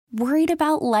Worried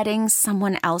about letting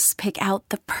someone else pick out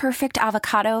the perfect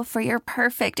avocado for your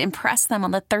perfect impress them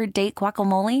on the third date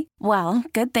guacamole? Well,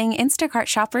 good thing Instacart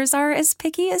shoppers are as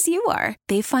picky as you are.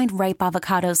 They find ripe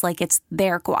avocados like it's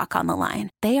their guac on the line.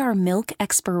 They are milk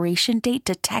expiration date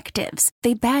detectives.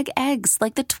 They bag eggs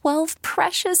like the 12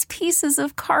 precious pieces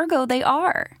of cargo they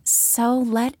are. So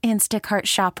let Instacart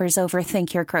shoppers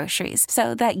overthink your groceries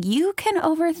so that you can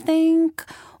overthink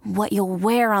what you'll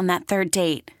wear on that third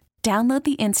date. Download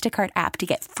the Instacart app to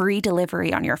get free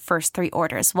delivery on your first 3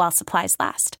 orders while supplies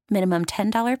last. Minimum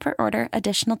 $10 per order.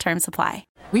 Additional terms apply.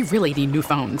 We really need new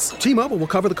phones. T-Mobile will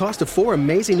cover the cost of 4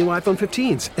 amazing new iPhone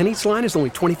 15s, and each line is only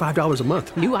 $25 a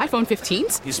month. New iPhone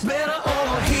 15s? It's better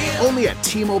over here. Only at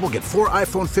T-Mobile, get 4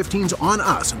 iPhone 15s on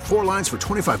us and 4 lines for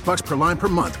 $25 per line per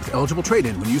month with eligible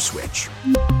trade-in when you switch.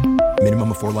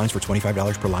 Minimum of 4 lines for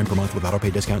 $25 per line per month with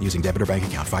autopay discount using debit or bank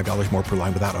account. $5 more per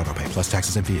line without autopay, plus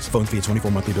taxes and fees. Phone fee at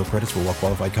 24 monthly bill credits for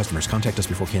well-qualified customers. Contact us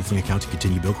before canceling account to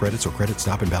continue bill credits or credit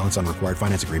stop and balance on required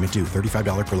finance agreement due.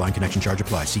 $35 per line connection charge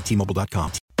applies. See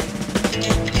T-Mobile.com.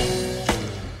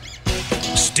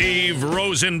 Steve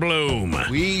Rosenblum.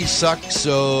 We suck,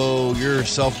 so your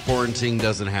self-quarantine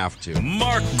doesn't have to.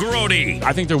 Mark Grody.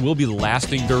 I think there will be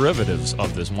lasting derivatives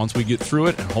of this once we get through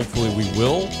it, and hopefully we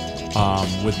will,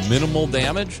 with minimal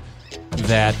damage,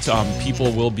 that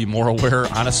people will be more aware,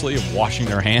 honestly, of washing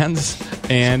their hands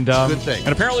and good thing.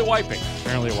 And apparently wiping.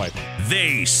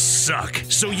 They suck,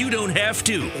 so you don't have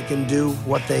to. They can do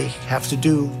what they have to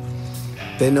do.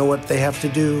 They know what they have to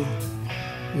do.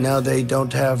 Now they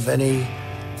don't have any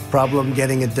problem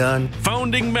getting it done.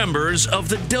 Founding members of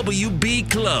the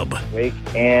WB Club. Wake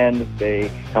and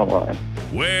bake. Come on.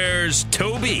 Where's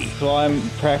Toby? So I'm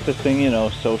practicing,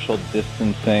 social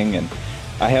distancing, and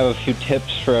I have a few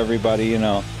tips for everybody,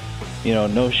 no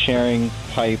sharing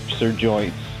pipes or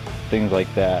joints, things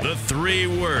like that. The 3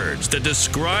 words that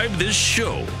describe this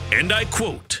show, and I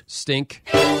quote, stink,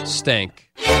 stank,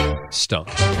 stunk.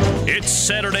 It's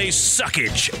Saturday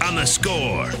Suckage on The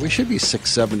Score. We should be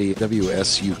 670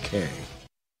 WSUK.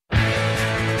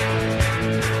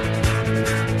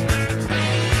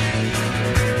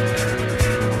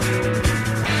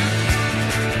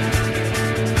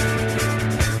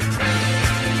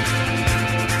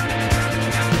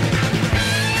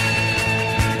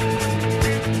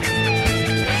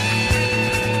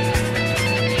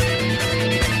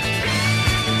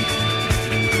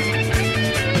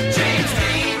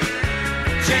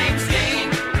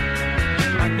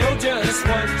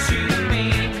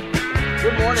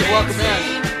 Welcome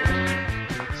in.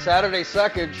 Saturday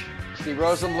Suckage. Steve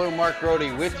Rosenblum, Mark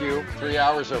Grody with you. 3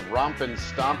 hours of rompin',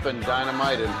 stompin',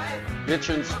 dynamite, and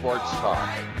bitchin' sports talk.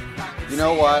 You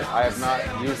know what? I have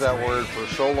not used that word for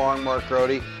so long, Mark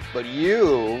Grody, but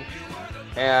you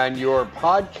and your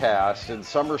podcast and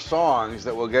summer songs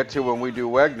that we'll get to when we do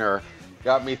Wegner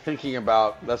got me thinking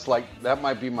about, that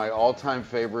might be my all-time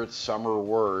favorite summer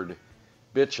word,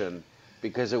 bitchin'.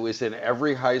 Because it was in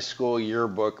every high school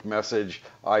yearbook message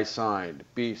I signed.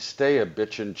 Stay a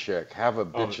bitchin' chick. Have a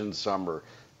bitchin' summer.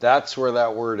 That's where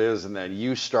that word is, and then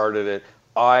you started it.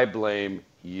 I blame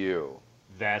you.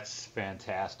 That's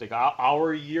fantastic.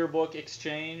 Our yearbook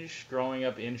exchange growing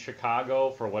up in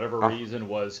Chicago, for whatever reason,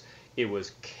 was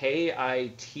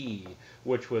KIT,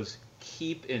 which was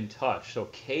keep in touch. So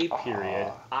K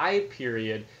period, I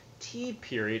period, T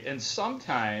period, and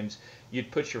sometimes you'd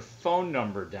put your phone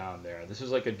number down there. This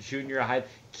was like a junior high.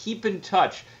 Keep in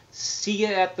touch. See you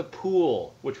at the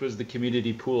pool, which was the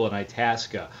community pool in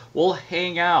Itasca. We'll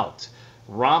hang out.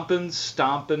 Rompin',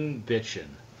 stompin', bitchin'.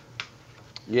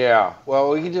 Yeah,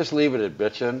 well, we can just leave it at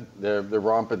bitchin'. The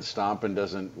rompin',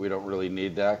 stompin' we don't really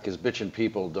need that, because bitchin'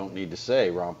 people don't need to say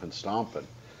rompin', stompin'.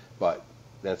 But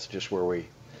that's just where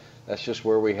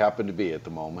we happen to be at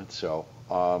the moment. So,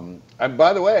 and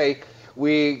by the way,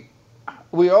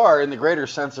 we are, in the greater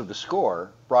sense of The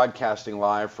Score, broadcasting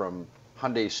live from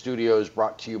Hyundai Studios,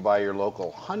 brought to you by your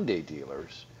local Hyundai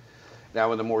dealers.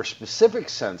 Now, in the more specific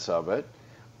sense of it,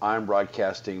 I'm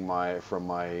broadcasting from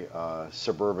my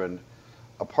suburban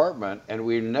apartment, and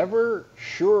we're never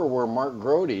sure where Mark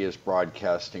Grody is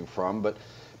broadcasting from, but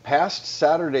past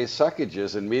Saturday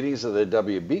Suckages and meetings of the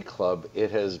WB Club,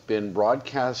 it has been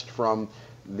broadcast from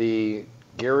the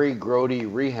Gary Grody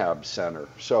Rehab Center.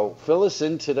 So fill us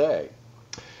in today.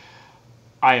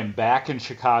 I am back in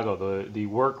Chicago. The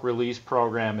work release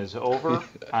program is over.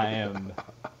 I am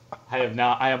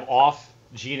off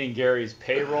Gene and Gary's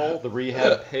payroll. The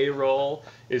rehab payroll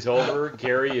is over.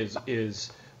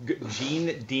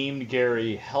 Gene deemed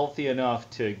Gary healthy enough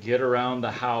to get around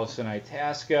the house in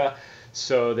Itasca,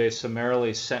 so they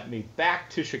summarily sent me back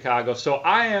to Chicago. So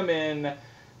I am in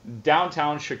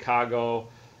downtown Chicago,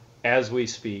 as we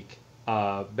speak,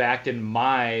 back in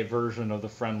my version of the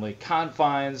Friendly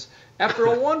Confines, after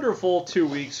a wonderful 2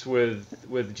 weeks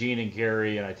with Gene and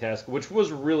Gary and Itasca, which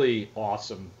was really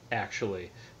awesome,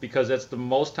 actually, because that's the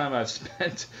most time I've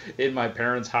spent in my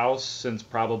parents' house since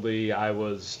probably I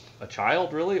was a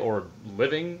child, really, or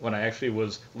living when I actually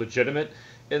was legitimate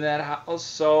in that house.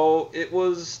 So it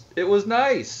was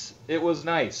nice. It was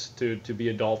nice to be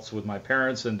adults with my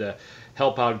parents and to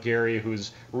help out Gary,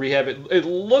 who's rehab. It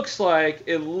looks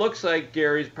like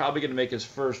Gary's probably going to make his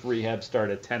first rehab start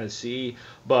at Tennessee,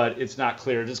 but it's not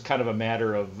clear. It's just kind of a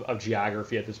matter of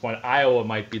geography at this point. Iowa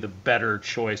might be the better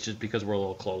choice just because we're a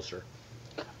little closer.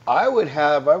 I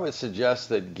would suggest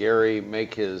that Gary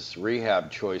make his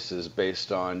rehab choices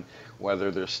based on whether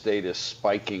their state is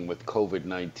spiking with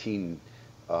COVID-19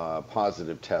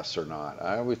 positive tests or not.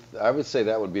 I would say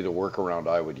that would be the workaround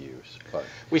I would use. But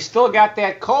we still got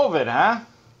that COVID, huh?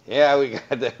 Yeah, we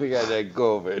got that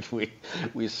COVID.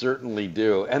 We certainly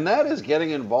do, and that is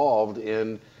getting involved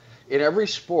in every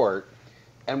sport.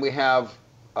 And we have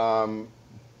the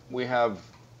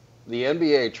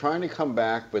NBA trying to come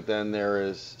back, but then there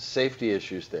is safety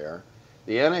issues there.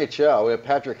 The NHL, we have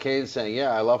Patrick Kane saying,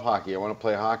 "Yeah, I love hockey. I want to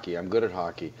play hockey. I'm good at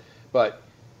hockey," but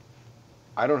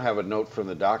I don't have a note from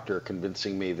the doctor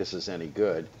convincing me this is any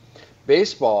good.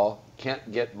 Baseball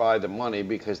can't get by the money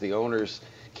because the owners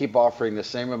keep offering the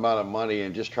same amount of money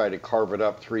and just try to carve it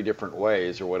up 3 different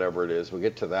ways or whatever it is. We'll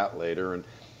get to that later.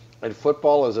 And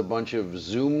football is a bunch of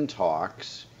Zoom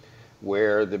talks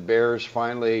where the Bears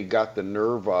finally got the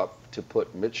nerve up to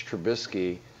put Mitch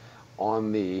Trubisky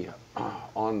on the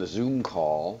Zoom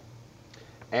call.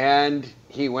 And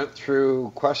he went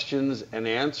through questions and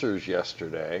answers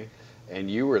yesterday,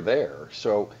 and you were there.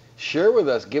 So share with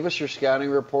us, give us your scouting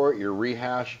report, your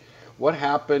rehash. What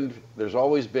happened? There's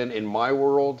always been, in my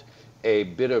world, a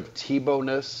bit of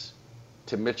Tebow-ness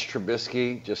to Mitch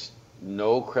Trubisky, just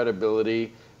no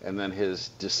credibility, and then his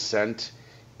descent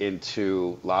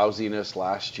into lousiness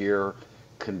last year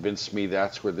convinced me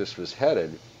that's where this was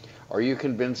headed. Are you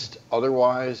convinced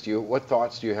otherwise? What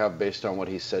thoughts do you have based on what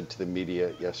he said to the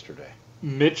media yesterday?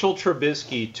 Mitchell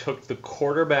Trubisky took the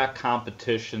quarterback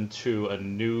competition to a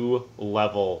new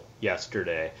level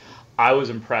yesterday. I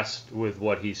was impressed with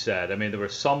what he said. I mean, there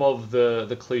was some of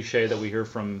the cliche that we hear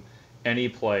from any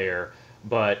player,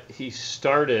 but he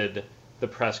started the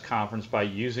press conference by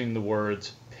using the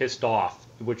words pissed off,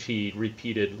 which he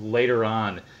repeated later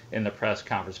on in the press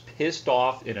conference. Pissed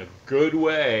off in a good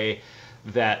way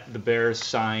that the Bears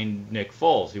signed Nick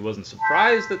Foles. He wasn't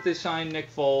surprised that they signed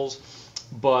Nick Foles,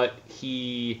 but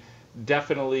he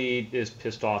definitely is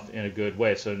pissed off in a good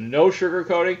way. So no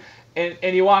sugarcoating, and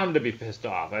you want him to be pissed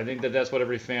off. I think that's what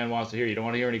every fan wants to hear. You don't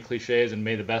want to hear any cliches and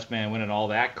may the best man win and all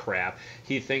that crap.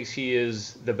 He thinks he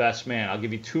is the best man. I'll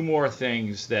give you 2 more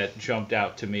things that jumped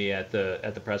out to me at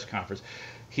the press conference.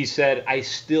 He said, "I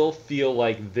still feel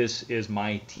like this is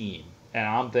my team." And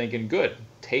I'm thinking, good,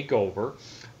 take over.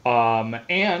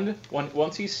 And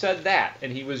once he said that,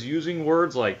 and he was using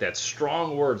words like that,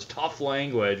 strong words, tough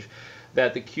language,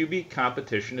 that the QB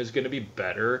competition is going to be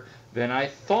better than I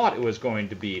thought it was going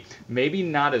to be. Maybe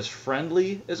not as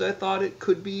friendly as I thought it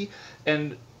could be.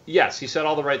 And yes, he said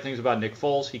all the right things about Nick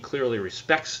Foles. He clearly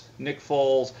respects Nick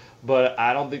Foles, but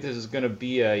I don't think this is going to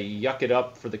be a yuck it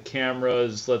up for the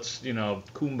cameras. Let's,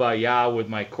 kumbaya with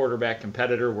my quarterback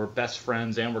competitor. We're best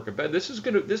friends and we're competitors.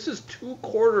 This is 2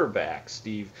 quarterbacks,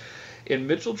 Steve, in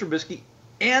Mitchell Trubisky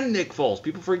and Nick Foles.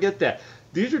 People forget that.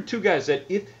 These are 2 guys that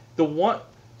if the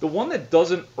one that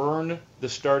doesn't earn the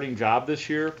starting job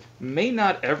this year may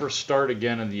not ever start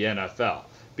again in the NFL.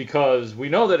 Because we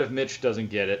know that if Mitch doesn't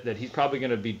get it, that he's probably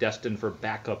going to be destined for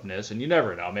backupness, and you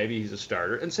never know. Maybe he's a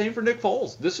starter. And same for Nick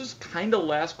Foles. This is kind of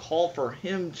last call for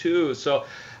him, too. So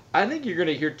I think you're going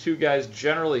to hear 2 guys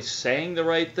generally saying the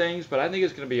right things, but I think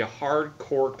it's going to be a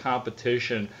hardcore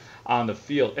competition on the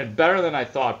field. And better than I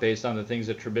thought based on the things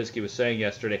that Trubisky was saying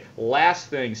yesterday. Last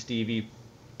thing, Stevie,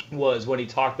 was when he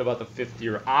talked about the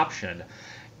 5th-year option.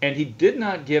 And he did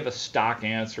not give a stock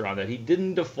answer on that. He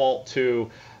didn't default to,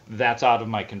 "That's out of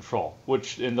my control,"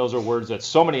 and those are words that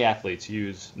so many athletes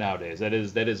use nowadays. That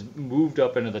is moved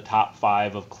up into the top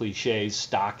 5 of cliches,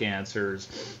 stock answers,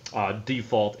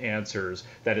 default answers,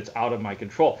 that it's out of my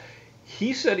control.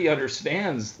 He said he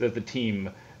understands that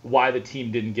why the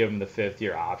team didn't give him the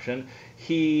 5th-year option.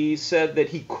 He said that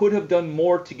he could have done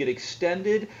more to get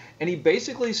extended, and he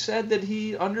basically said that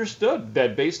he understood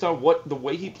that based on the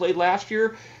way he played last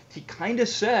year, he kind of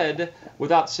said,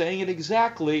 without saying it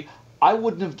exactly, "I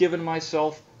wouldn't have given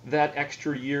myself that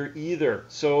extra year either.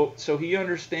 So he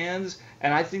understands,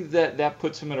 and I think that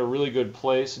puts him in a really good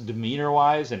place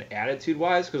demeanor-wise and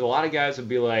attitude-wise, because a lot of guys would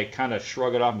be like, kind of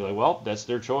shrug it off and be like, well, that's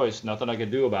their choice, nothing I can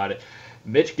do about it.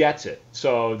 Mitch gets it.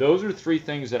 So those are 3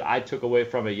 things that I took away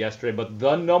from it yesterday. But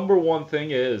the number one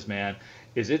thing is, man,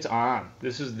 is it's on.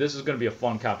 This is going to be a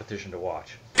fun competition to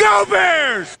watch. Go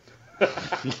Bears!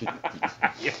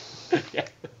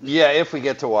 Yeah, if we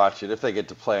get to watch it, if they get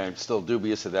to play, I'm still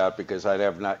dubious of that because I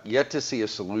have not yet to see a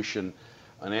solution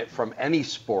on it from any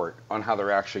sport on how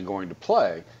they're actually going to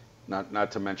play.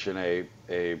 Not to mention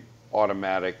a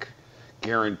automatic,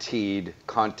 guaranteed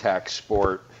contact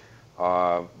sport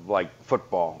like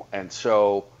football, and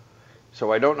so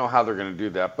I don't know how they're going to do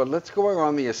that. But let's go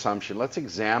on the assumption. Let's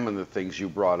examine the things you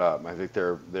brought up. I think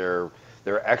they're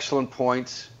excellent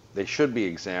points. They should be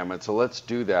examined. So let's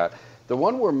do that. The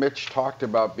one where Mitch talked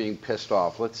about being pissed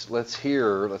off, let's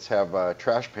have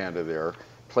Trash Panda there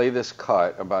play this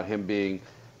cut about him being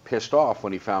pissed off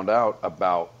when he found out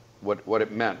about what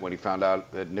it meant when he found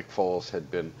out that Nick Foles had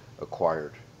been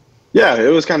acquired. Yeah, it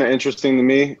was kind of interesting to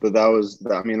me, but that's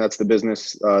the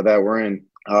business that we're in.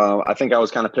 I think I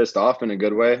was kind of pissed off in a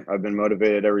good way. I've been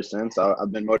motivated ever since.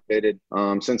 I've been motivated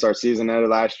since our season ended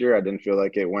last year. I didn't feel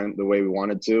like it went the way we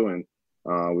wanted to, and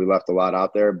we left a lot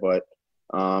out there, but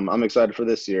I'm excited for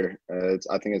this year.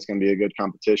 I think it's going to be a good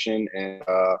competition, and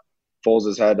Foles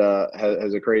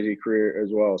has a crazy career as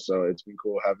well. So it's been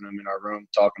cool having him in our room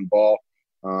talking ball.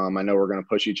 I know we're going to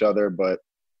push each other, but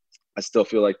I still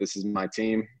feel like this is my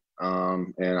team,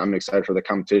 and I'm excited for the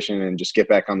competition and just get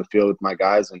back on the field with my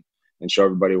guys and show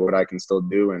everybody what I can still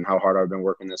do and how hard I've been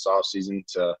working this offseason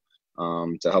to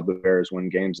help the Bears win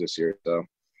games this year. So.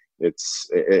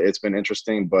 It's been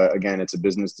interesting, but again, it's a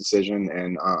business decision,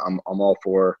 and I'm all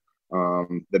for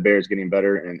the Bears getting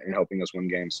better and helping us win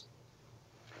games.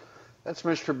 That's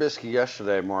Mitch Trubisky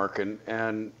yesterday, Mark,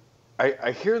 and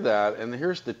I hear that, and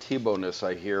here's the Tebow-ness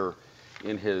I hear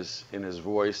in his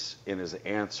voice, in his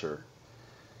answer.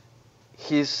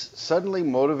 He's suddenly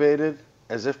motivated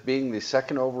as if being the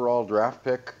 2nd overall draft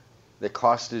pick that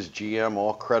cost his GM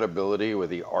all credibility with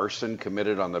the arson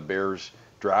committed on the Bears'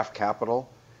 draft capital.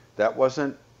 That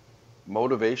wasn't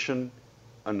motivation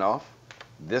enough.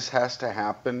 This has to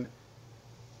happen,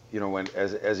 when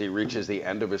as he reaches the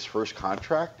end of his first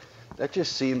contract. That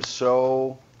just seems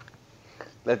so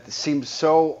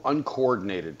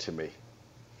uncoordinated to me.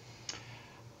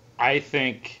 I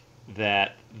think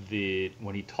that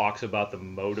when he talks about the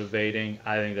motivating,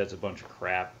 I think that's a bunch of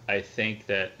crap. I think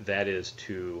that is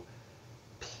to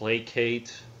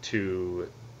placate, to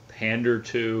pander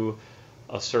to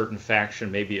a certain faction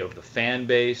maybe of the fan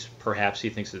base. Perhaps he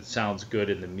thinks it sounds good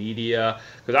in the media.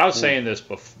 Because I was saying this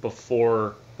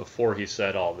before he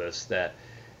said all this, that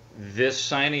this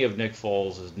signing of Nick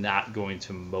Foles is not going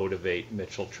to motivate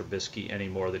Mitchell Trubisky any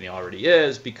more than he already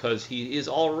is, because he is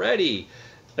already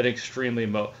an extremely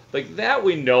that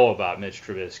we know about Mitch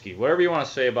Trubisky. Whatever you want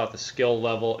to say about the skill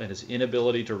level and his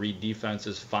inability to read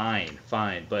defenses, fine.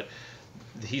 But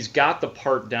he's got the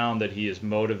part down that he is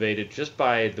motivated just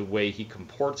by the way he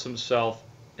comports himself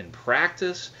in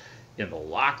practice, in the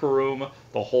locker room,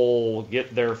 the whole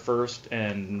get there first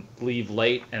and leave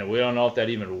late, and we don't know if that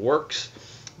even works.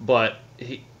 But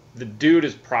the dude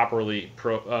is properly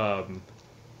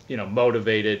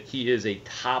motivated. He is a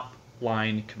top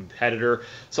line competitor.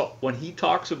 So when he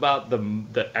talks about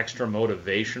the extra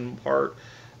motivation part,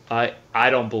 I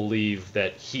don't believe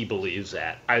that he believes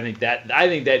that. I think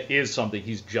that is something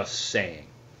he's just saying.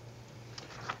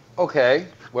 Okay,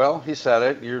 well, he said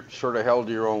it. You're sort of held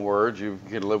to your own words. You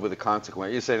can live with the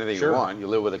consequences. You say anything you want. You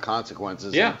live with the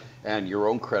consequences. Yeah. And your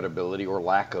own credibility or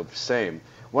lack of same.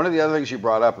 One of the other things you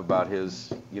brought up about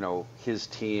his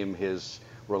team, his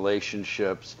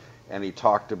relationships, and he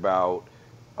talked about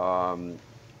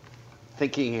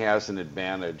thinking he has an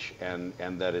advantage and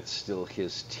that it's still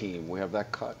his team. We have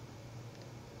that cut.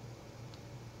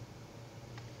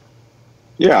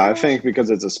 Yeah, I think because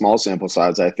it's a small sample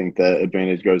size, I think the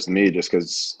advantage goes to me just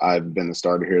because I've been the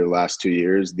starter here the last 2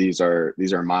 years. These are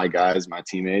my guys, my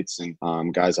teammates, and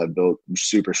guys I've built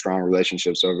super strong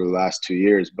relationships over the last 2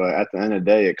 years. But at the end of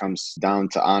the day, it comes down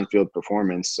to on-field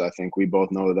performance. I think we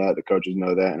both know that, the coaches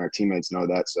know that, and our teammates know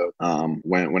that. So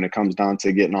when it comes down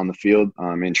to getting on the field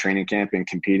in training camp and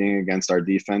competing against our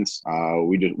defense,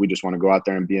 we just want to go out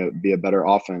there and be a better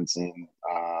offense. And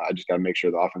I just got to make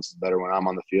sure the offense is better when I'm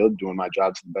on the field, doing my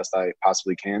job to the best I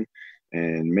possibly can,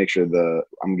 and make sure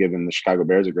I'm giving the Chicago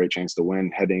Bears a great chance to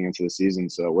win heading into the season.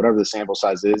 So whatever the sample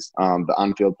size is, the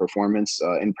on-field performance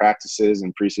in practices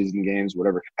and preseason games,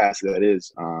 whatever capacity that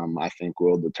is, I think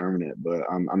will determine it. But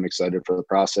I'm excited for the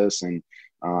process, and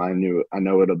I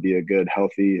know it'll be a good,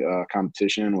 healthy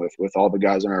competition with all the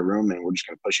guys in our room, and we're just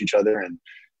going to push each other and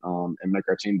make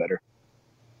our team better.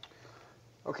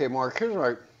 Okay, Mark,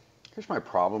 here's my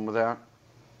problem with that,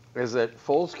 is that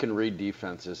Foles can read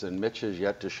defenses, and Mitch has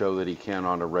yet to show that he can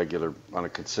on a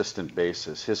consistent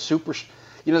basis.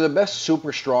 The best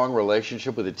super strong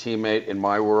relationship with a teammate in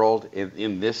my world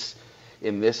in this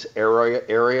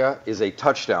area is a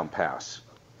touchdown pass.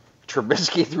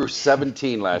 Trubisky threw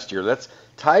 17 last year. That's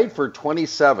tied for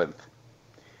 27th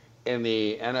in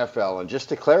the NFL. And just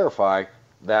to clarify,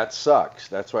 that sucks.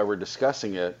 That's why we're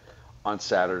discussing it on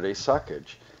Saturday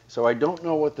Suckage. So I don't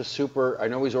know what I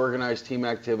know he's organized team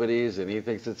activities and he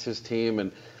thinks it's his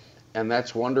team, and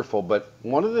that's wonderful. But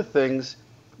one of the things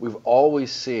we've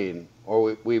always seen,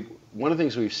 or one of the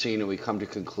things we've seen and we come to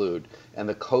conclude, and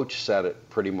the coach said it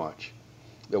pretty much,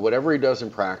 that whatever he does in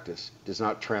practice does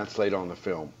not translate on the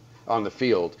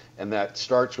field, and that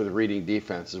starts with reading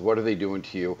defenses. What are they doing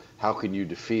to you? How can you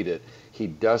defeat it?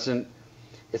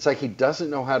 It's like he doesn't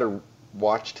know how to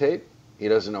watch tape. He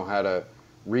doesn't know how to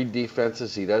read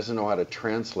defenses. He doesn't know how to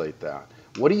translate that.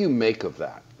 What do you make of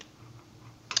that?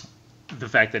 The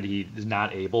fact that he is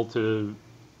not able to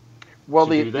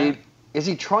do that? Is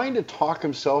he trying to talk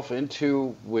himself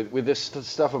into, with this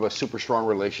stuff of a super strong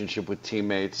relationship with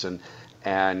teammates and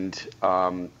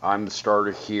I'm the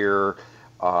starter here,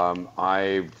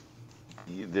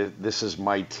 this is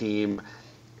my team.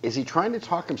 Is he trying to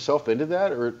talk himself into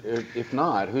that, or if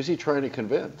not, who's he trying to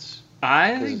convince?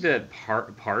 I think that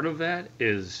part of that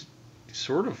is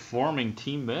sort of forming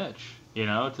Team Mitch,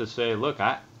 to say, look,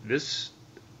 I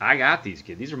got these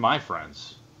kids. These are my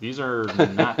friends. These are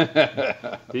not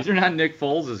Nick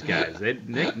Foles' guys.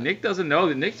 Nick doesn't know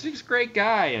that Nick's a great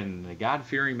guy and a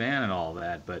God-fearing man and all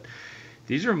that, but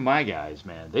these are my guys,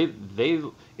 man. They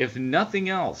if nothing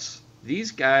else,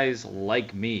 these guys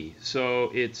like me.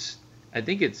 So I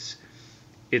think it's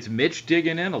Mitch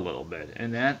digging in a little bit,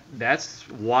 and that's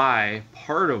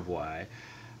part of why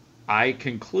I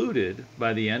concluded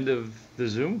by the end of the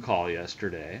Zoom call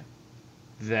yesterday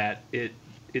that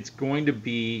it's going to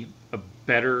be a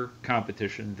better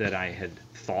competition than I had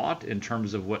thought in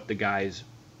terms of what the guys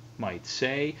might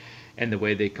say and the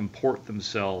way they comport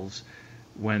themselves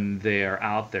when they are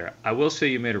out there. I will say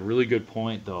you made a really good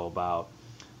point, though, about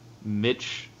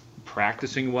Mitch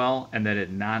practicing well and then it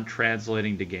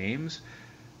non-translating to games.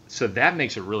 So that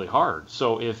makes it really hard.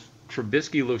 So if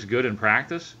Trubisky looks good in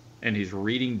practice and he's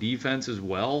reading defense as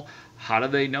well, how do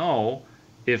they know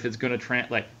if it's going to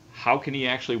translate? How can he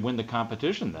actually win the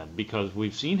competition then? Because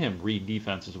we've seen him read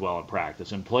defense as well in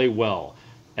practice and play well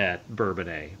at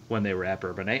Bourbonnais when they were at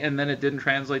Bourbonnais, and then it didn't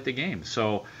translate to games.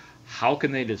 So how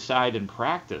can they decide in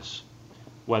practice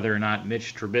whether or not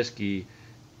Mitch Trubisky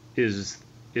is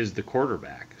the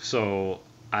quarterback? So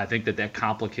I think that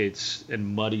complicates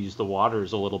and muddies the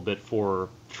waters a little bit for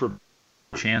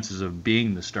chances of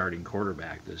being the starting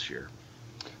quarterback this year.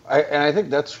 I think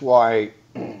that's why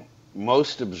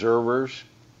most observers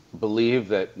believe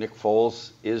that Nick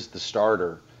Foles is the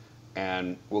starter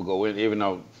and will go in, even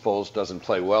though Foles doesn't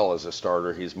play well as a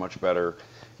starter. He's much better.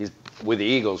 He's with the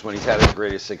Eagles when he's had his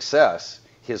greatest success.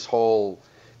 His whole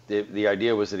the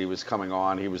idea was that he was coming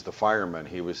on. He was the fireman.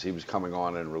 He was coming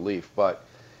on in relief, but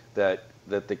that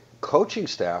the coaching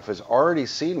staff has already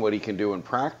seen what he can do in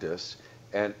practice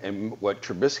and what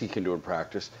Trubisky can do in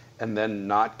practice, and then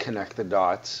not connect the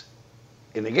dots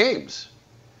in the games.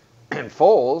 And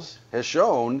Foles has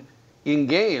shown in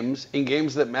games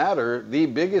that matter, the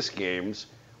biggest games,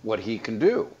 what he can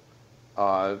do.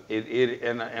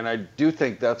 And I do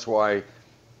think that's why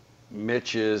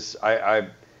Mitch is.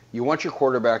 You want your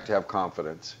quarterback to have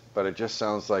confidence, but it just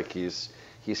sounds like he's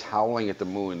howling at the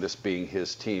moon, this being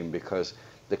his team, because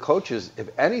the coaches, if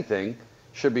anything,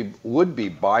 would be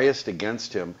biased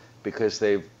against him because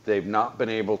they've not been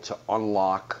able to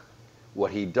unlock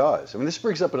what he does. I mean, this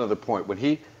brings up another point. When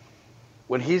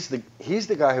he's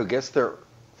the guy who gets there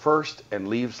first and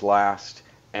leaves last,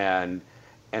 and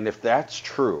if that's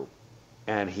true,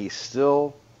 and he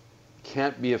still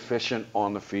can't be efficient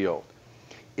on the field,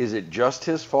 is it just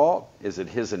his fault? Is it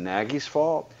his and Nagy's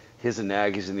fault? His and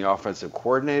Nagy's and the offensive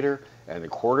coordinator and the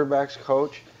quarterback's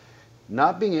coach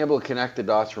not being able to connect the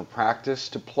dots from practice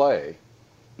to play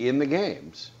in the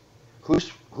games.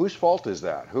 Whose fault is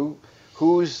that?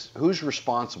 Who's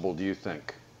responsible, do you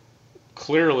think?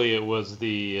 Clearly, it was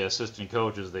the assistant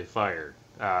coaches they fired,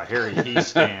 Harry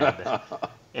Hiestand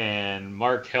and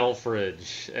Mark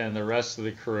Helfrich and the rest of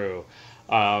the crew.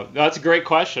 That's a great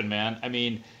question, man. I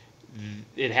mean,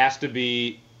 it has to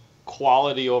be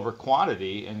quality over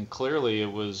quantity, and clearly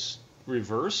it was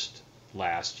reversed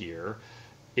last year.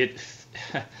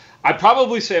 I'd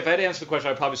probably say, if I had to answer the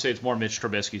question, I'd probably say it's more Mitch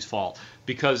Trubisky's fault,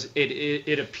 because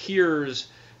it appears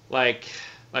like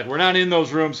we're not in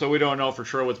those rooms, so we don't know for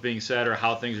sure what's being said or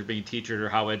how things are being teached or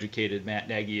how educated Matt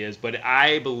Nagy is. But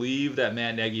I believe that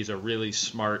Matt Nagy is a really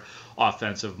smart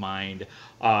offensive mind.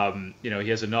 He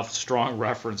has enough strong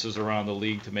references around the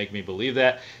league to make me believe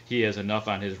that. He has enough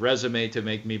on his resume to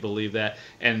make me believe that.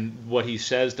 And what he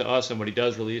says to us and what he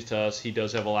does release to us, he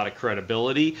does have a lot of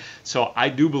credibility. So I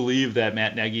do believe that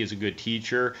Matt Nagy is a good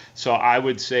teacher. So I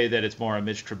would say that it's more a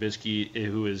Mitch Trubisky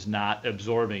who is not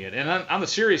absorbing it. And on the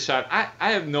serious side,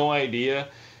 I have no idea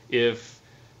if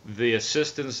the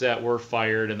assistants that were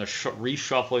fired and the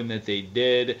reshuffling that they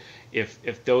did,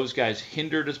 if those guys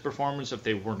hindered his performance, if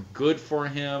they weren't good for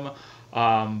him.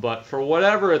 But for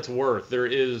whatever it's worth, there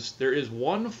is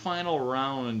one final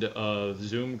round of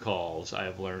Zoom calls I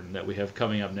have learned that we have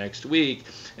coming up next week,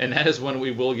 and that is when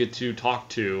we will get to talk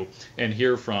to and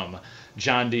hear from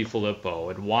John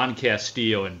DeFilippo and Juan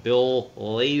Castillo and Bill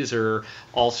Lazor,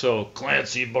 also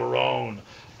Clancy Barone.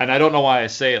 And I don't know why I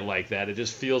say it like that. It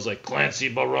just feels like Clancy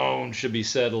Barone should be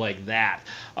said like that.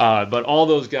 But all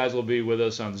those guys will be with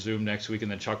us on Zoom next week, and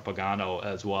then Chuck Pagano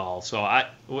as well. So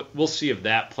we'll see if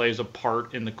that plays a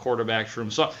part in the quarterback's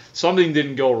room. So something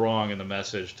didn't go wrong in the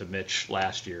message to Mitch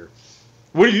last year.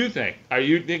 What do you think? Are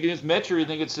you thinking it's Mitch, or do you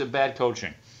think it's bad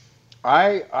coaching?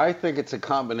 I think it's a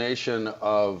combination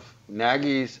of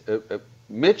Nagy's,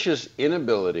 Mitch's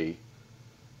inability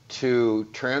to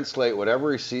translate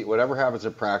whatever happens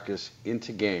in practice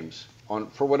into games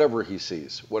for whatever he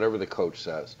sees, whatever the coach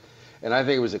says. And I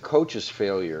think it was a coach's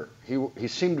failure. He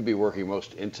seemed to be working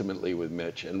most intimately with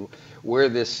Mitch, and where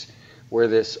this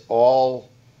all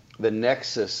the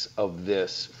nexus of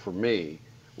this for me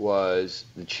was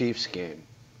the Chiefs game,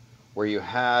 where you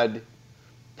had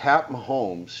Pat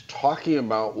Mahomes talking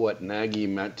about what Nagy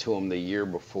meant to him the year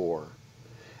before,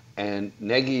 and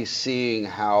Nagy seeing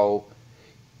how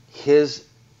his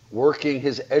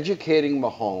educating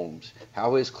Mahomes,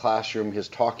 how his classroom, his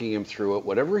talking him through it,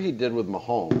 whatever he did with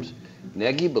Mahomes,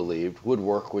 Nagy believed would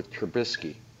work with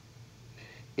Trubisky.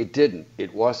 It didn't.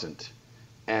 It wasn't.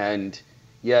 And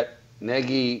yet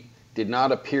Nagy did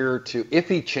not appear to, if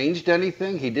he changed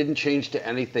anything, he didn't change to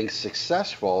anything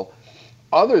successful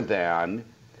other than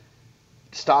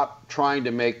stop trying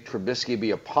to make Trubisky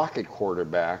be a pocket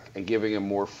quarterback and giving him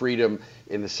more freedom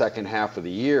in the second half of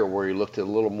the year, where he looked a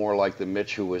little more like the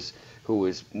Mitch who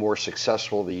was more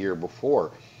successful the year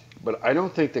before. But I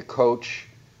don't think the coach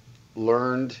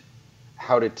learned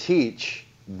how to teach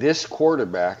this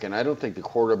quarterback, and I don't think the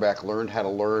quarterback learned how to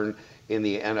learn in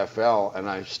the NFL, and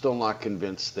I'm still not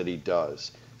convinced that he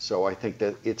does. So I think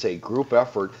that it's a group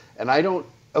effort, and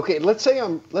let's say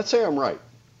I'm right.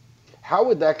 How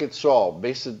would that get solved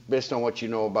based on what you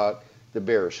know about the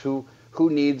Bears? Who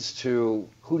needs to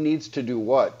do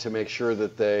what to make sure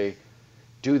that they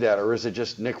do that, or is it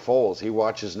just Nick Foles? He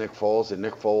watches Nick Foles, and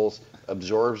Nick Foles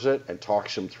absorbs it and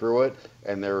talks him through it,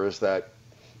 and there is that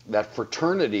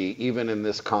fraternity even in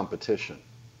this competition.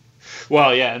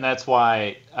 Well, yeah, and that's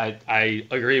why I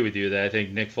agree with you that I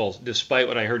think Nick Foles, despite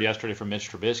what I heard yesterday from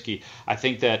Mitch Trubisky, I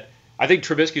think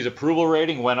Trubisky's approval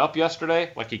rating went up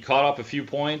yesterday. Like, he caught up a few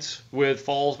points with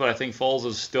Foles, but I think Foles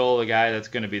is still the guy that's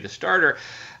going to be the starter.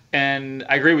 And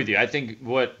I agree with you. I think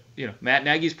Matt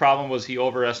Nagy's problem was he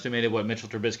overestimated what Mitchell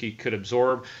Trubisky could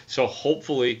absorb. So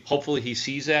hopefully he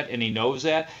sees that and he knows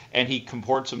that, and he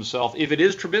comports himself. If it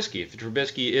is Trubisky, if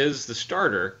Trubisky is the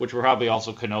starter, which will probably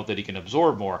also connote that he can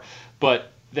absorb more,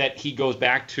 but that he goes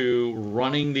back to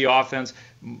running the offense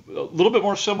a little bit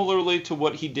more similarly to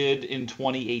what he did in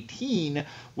 2018,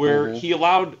 where he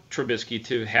allowed Trubisky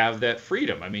to have that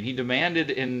freedom. I mean, he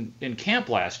demanded in camp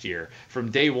last year,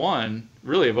 from day one,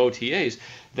 really, of OTAs,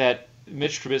 that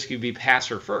Mitch Trubisky be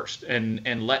passer first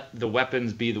and let the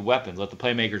weapons be the weapons, let the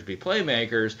playmakers be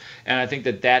playmakers. And I think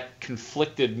that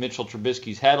conflicted Mitchell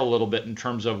Trubisky's head a little bit in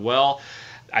terms of,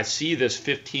 I see this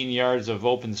 15 yards of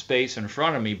open space in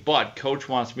front of me, but coach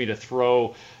wants me to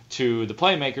throw to the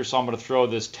playmaker, so I'm going to throw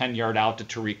this 10-yard out to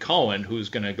Tariq Cohen, who's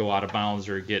going to go out of bounds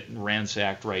or get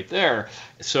ransacked right there.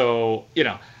 So,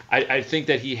 I think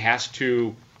that he's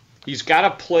got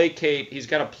to placate, he's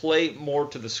got to play more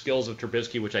to the skills of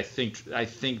Trubisky, which I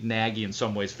think Nagy in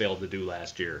some ways failed to do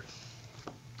last year.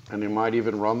 And he might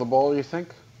even run the ball, you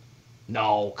think?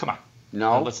 No, come on.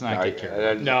 No, let's not get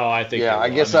carried. No, I think. Yeah, I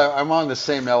guess I'm on the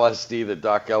same LSD that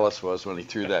Doc Ellis was when he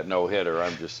threw that no-hitter.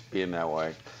 I'm just being that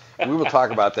way. We will talk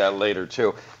about that later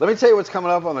too. Let me tell you what's coming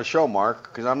up on the show, Mark,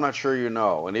 because I'm not sure you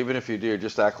know. And even if you do,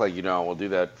 just act like you know. We'll do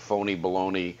that phony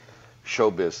baloney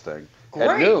showbiz thing.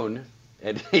 Great.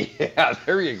 And yeah,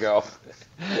 there you go.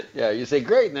 Yeah, you say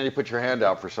great, and then you put your hand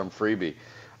out for some freebie.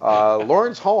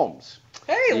 Lawrence Holmes.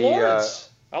 Hey, Lawrence.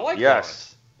 I like Lawrence.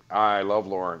 Yes, I love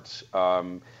Lawrence.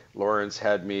 Lawrence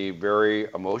had me very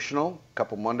emotional a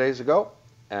couple Mondays ago,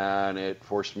 and it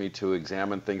forced me to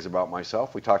examine things about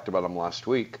myself. We talked about him last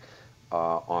week,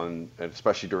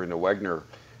 especially during the Wegner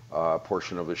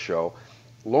portion of the show.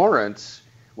 Lawrence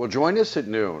will join us at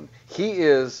noon. He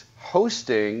is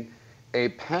hosting a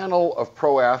panel of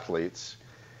pro athletes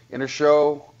in a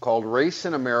show called Race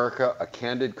in America, A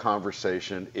Candid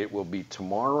Conversation. It will be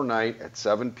tomorrow night at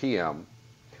 7 p.m.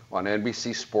 on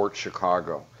NBC Sports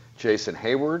Chicago. Jason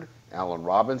Hayward, Allen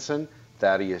Robinson,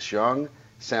 Thaddeus Young,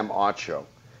 Sam Acho.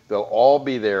 They'll all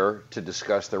be there to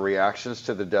discuss their reactions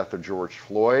to the death of George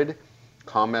Floyd,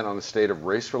 comment on the state of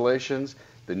race relations,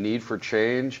 the need for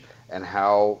change, and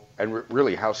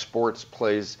really how sports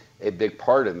plays a big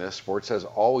part in this. Sports has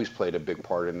always played a big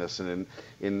part in this, and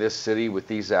in this city with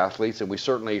these athletes. And we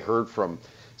certainly heard from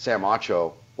Sam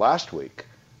Acho last week.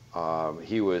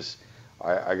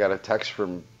 I got a text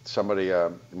from somebody,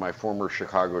 my former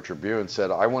Chicago Tribune, said,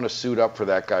 I want to suit up for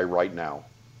that guy right now.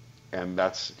 And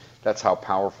that's how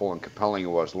powerful and compelling it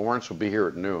was. Lawrence will be here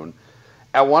at noon.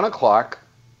 At 1 o'clock,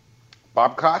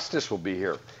 Bob Costas will be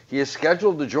here. He is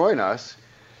scheduled to join us.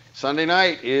 Sunday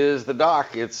night is the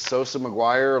doc. It's Sosa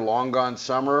McGuire, Long Gone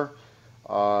Summer.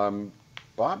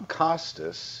 Bob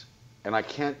Costas, and I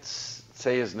can't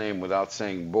say his name without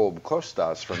saying Bob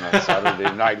Costas from that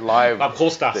Saturday Night Live Bob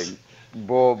Costas thing.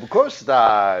 Bob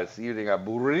Costas eating a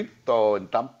burrito in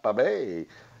Tampa Bay.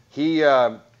 He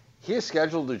is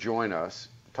scheduled to join us,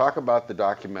 talk about the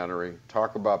documentary,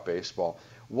 talk about baseball.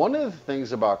 One of the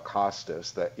things about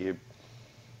Costas that you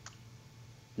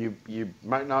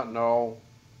might not know,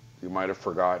 you might have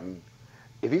forgotten.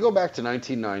 If you go back to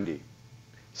 1990,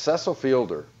 Cecil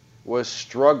Fielder was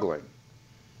struggling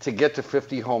to get to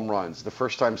 50 home runs, the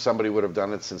first time somebody would have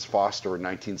done it since Foster in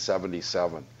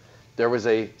 1977. There was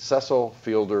a Cecil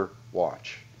Fielder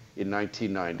watch in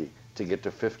 1990 to get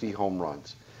to 50 home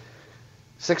runs.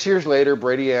 6 years later,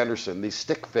 Brady Anderson, the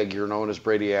stick figure known as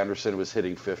Brady Anderson, was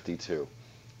hitting 52.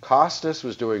 Costas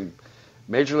was doing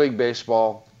Major League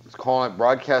Baseball, calling it,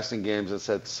 broadcasting games, and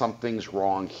said something's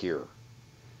wrong here.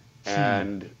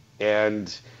 And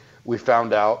we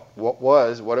found out what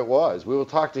it was. We will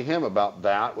talk to him about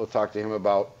that. We'll talk to him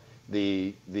about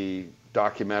the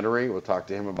documentary. We'll talk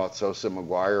to him about Sosa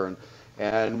McGuire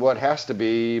and what has to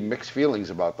be mixed feelings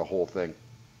about the whole thing.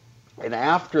 And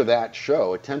after that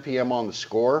show at 10 p.m. on The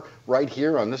Score, right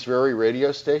here on this very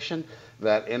radio station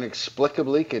that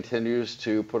inexplicably continues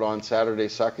to put on Saturday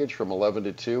Suckage from 11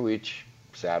 to 2 each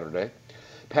Saturday,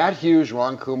 Pat Hughes,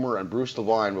 Ron Coomer, and Bruce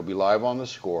Levine will be live on The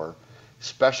Score.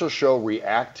 Special show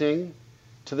reacting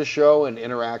to the show and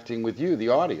interacting with you, the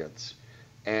audience.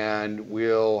 And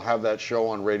we'll have that show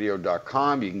on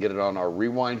radio.com. You can get it on our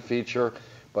Rewind feature.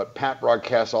 But Pat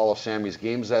broadcasts all of Sammy's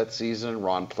games that season.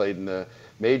 Ron played in the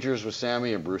majors with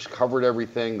Sammy, and Bruce covered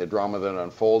everything, the drama that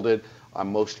unfolded.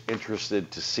 I'm most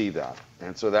interested to see that.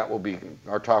 And so that will be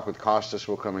our talk with Costas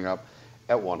will coming up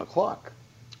at 1 o'clock.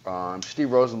 I'm Steve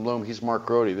Rosenblum. He's Mark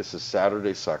Grody. This is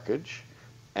Saturday Suckage.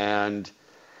 And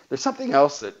there's something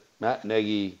else that Matt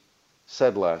Nagy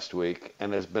said last week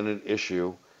and has been an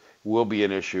issue, will be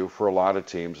an issue for a lot of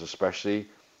teams, especially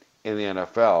in the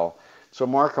NFL. So,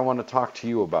 Mark, I want to talk to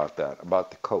you about that,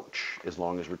 about the coach, as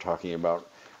long as we're talking about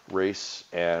race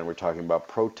and we're talking about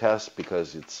protests,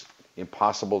 because it's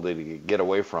impossible to get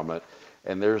away from it.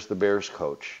 And there's the Bears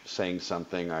coach saying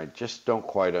something I just don't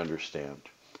quite understand.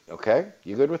 Okay?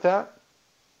 You good with that?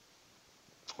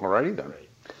 All righty then. Right.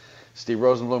 Steve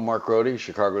Rosenblum, Mark Grody,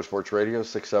 Chicago Sports Radio,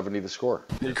 670 The Score.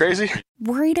 You crazy?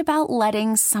 Worried about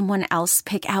letting someone else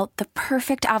pick out the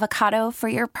perfect avocado for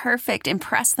your perfect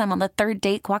impress them on the third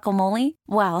date guacamole?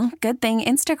 Well, good thing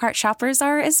Instacart shoppers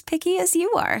are as picky as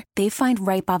you are. They find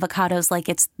ripe avocados like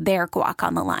it's their guac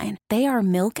on the line. They are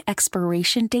milk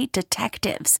expiration date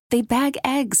detectives. They bag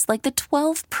eggs like the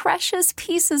 12 precious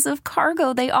pieces of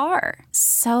cargo they are.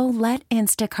 So let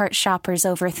Instacart shoppers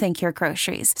overthink your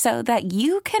groceries so that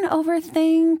you can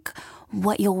overthink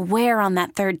what you'll wear on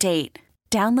that third date.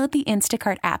 Download the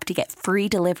Instacart app to get free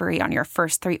delivery on your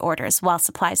first 3 orders while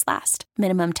supplies last.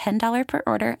 Minimum $10 per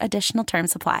order. Additional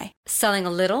terms apply. Selling a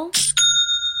little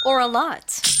or a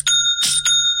lot?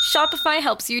 Shopify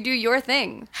helps you do your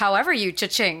thing, however you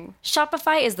cha-ching.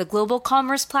 Shopify is the global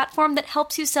commerce platform that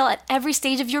helps you sell at every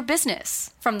stage of your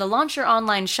business. From the launch your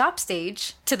online shop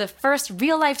stage to the first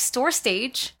real-life store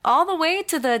stage, all the way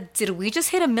to the "did we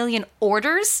just hit 1 million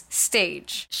orders"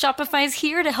 stage. Shopify is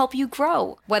here to help you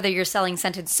grow. Whether you're selling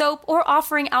scented soap or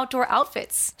offering outdoor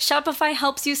outfits, Shopify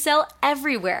helps you sell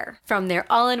everywhere. From their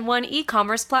all-in-one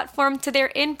e-commerce platform to their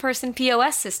in-person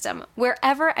POS system,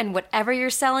 wherever and whatever you're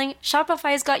selling,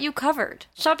 Shopify's got you covered.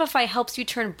 Shopify helps you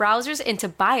turn browsers into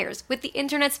buyers with the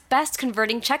internet's best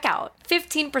converting checkout,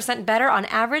 15% better on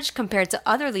average compared to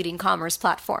other leading commerce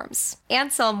platforms. And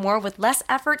sell more with less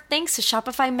effort thanks to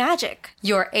Shopify Magic,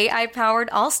 your AI-powered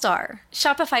all-star.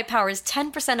 Shopify powers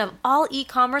 10% of all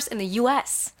e-commerce in the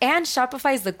US. And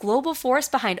Shopify is the global force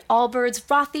behind Allbirds,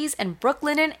 Rothy's, and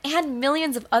Brooklinen, and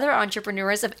millions of other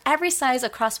entrepreneurs of every size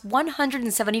across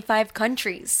 175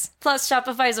 countries. Plus,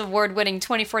 Shopify's award-winning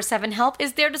 24/7 help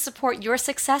is there to support your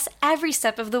success every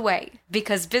step of the way.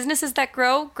 Because businesses that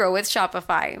grow, grow with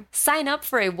Shopify. Sign up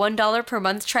for a $1 per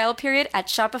month trial period at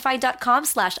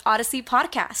shopify.com/Odyssey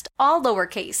Podcast, all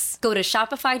lowercase. Go to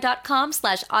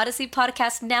shopify.com/Odyssey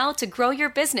Podcast now to grow your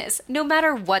business, no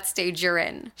matter what stage you're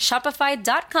in.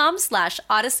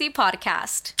 Shopify.com/Odyssey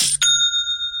Podcast.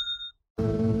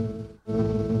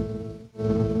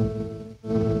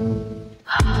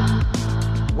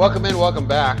 Welcome in, welcome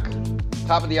back.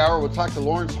 Top of the hour, we'll talk to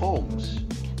Lawrence Holmes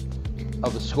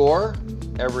of The Score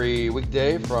every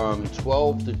weekday from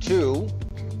 12 to 2.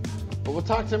 But we'll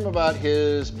talk to him about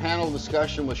his panel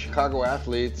discussion with Chicago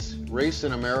athletes, Race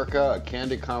in America, a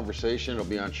candid conversation. It'll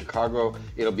be on Chicago.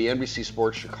 It'll be NBC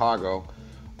Sports Chicago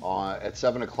at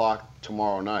 7 o'clock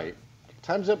tomorrow night.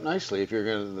 Time's up nicely if you're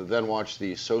going to then watch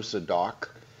the Sosa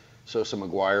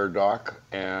McGuire doc.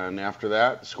 And after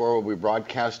that, The Score will be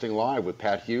broadcasting live with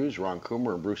Pat Hughes, Ron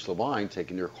Coomer, and Bruce Levine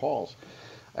taking your calls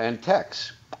and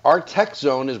texts. Our text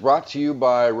zone is brought to you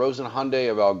by Rosen Hyundai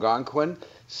of Algonquin.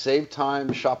 Save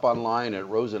time, shop online at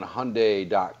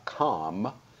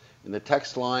rosenhyundai.com. And the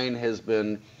text line has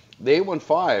been, the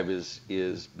 815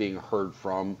 is being heard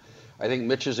from. I think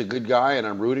Mitch is a good guy, and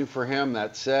I'm rooting for him.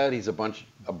 That said, he's a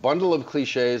bundle of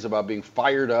cliches about being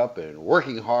fired up and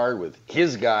working hard with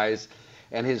his guys,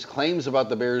 and his claims about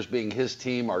the Bears being his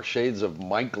team are shades of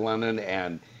Mike Glennon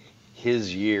and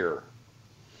his year.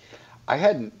 I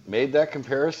hadn't made that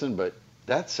comparison, but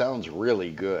that sounds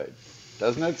really good.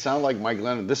 Doesn't that sound like Mike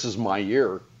Glennon? This is my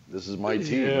year. This is my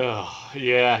team.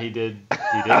 Yeah, he did.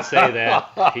 He did say that.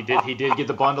 He did get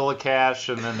the bundle of cash,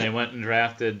 and then they went and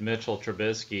drafted Mitchell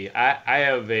Trubisky. I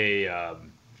have a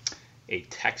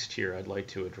text here I'd like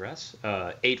to address.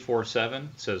 847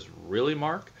 says, "Really,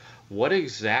 Mark? What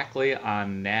exactly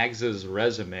on Nags'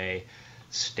 resume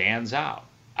stands out?"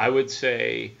 I would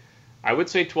say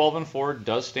 12-4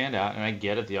 does stand out, and I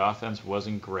get it. The offense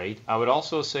wasn't great. I would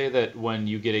also say that when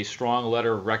you get a strong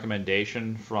letter of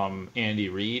recommendation from Andy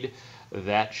Reid,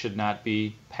 that should not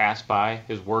be passed by.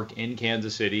 His work in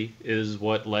Kansas City is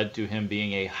what led to him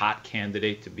being a hot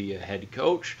candidate to be a head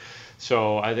coach.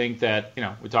 So I think that,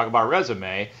 we talk about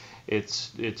resume,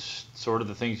 it's sort of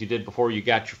the things you did before you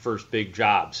got your first big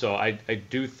job. So I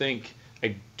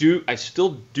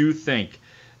still do think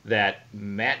that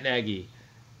Matt Nagy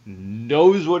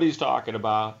knows what he's talking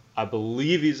about. I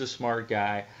believe he's a smart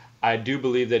guy. I do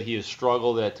believe that he has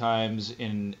struggled at times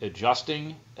in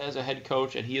adjusting as a head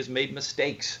coach, and he has made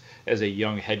mistakes as a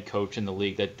young head coach in the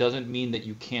league. That doesn't mean that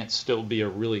you can't still be a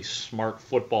really smart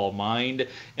football mind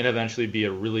and eventually be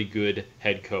a really good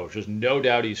head coach. There's no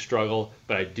doubt he's struggled,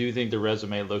 but I do think the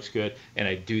resume looks good, and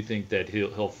I do think that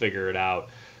he'll figure it out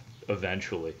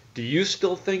eventually. Do you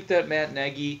still think that Matt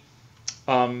Nagy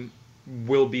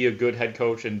will be a good head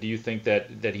coach, and do you think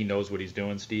that he knows what he's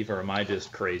doing, Steve, or am I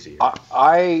just crazy?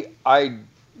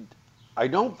 I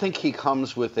don't think he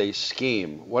comes with a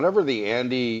scheme. Whatever the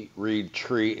Andy Reid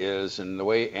tree is and the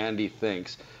way Andy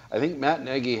thinks, I think Matt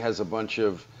Nagy has a bunch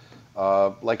of,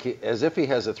 as if he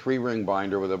has a 3-ring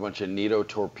binder with a bunch of Nito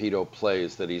torpedo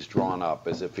plays that he's drawn up,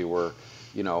 as if he were,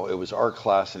 it was art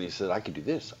class, and he said, I could do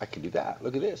this, I could do that,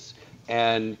 look at this.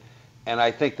 And I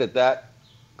think that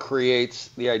creates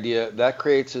the idea, that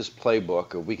creates his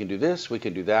playbook of we can do this, we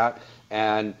can do that,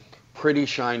 and pretty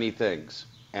shiny things.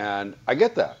 And I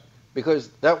get that, because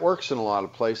that works in a lot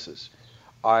of places.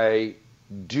 I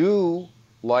do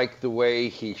like the way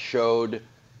he showed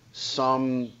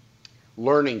some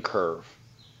learning curve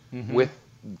with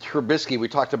Trubisky. We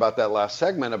talked about that last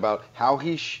segment, about how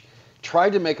he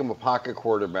tried to make him a pocket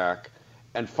quarterback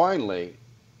and finally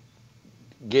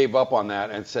gave up on that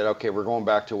and said, okay, we're going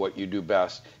back to what you do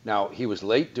best. Now, he was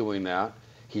late doing that.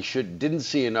 He didn't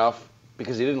see enough,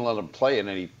 because he didn't let him play in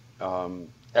any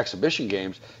exhibition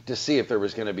games, to see if there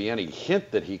was going to be any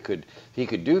hint that he could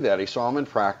do that. He saw him in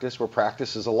practice, where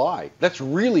practice is a lie. That's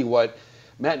really what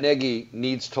Matt Nagy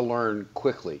needs to learn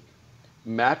quickly.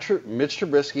 Mitch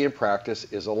Trubisky in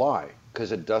practice is a lie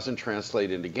because it doesn't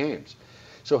translate into games.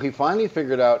 So he finally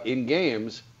figured out in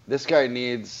games, this guy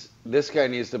needs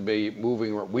to be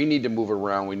moving. We need to move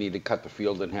around. We need to cut the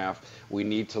field in half. We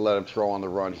need to let him throw on the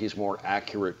run. He's more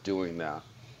accurate doing that.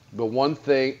 The one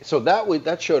thing, so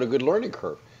that showed a good learning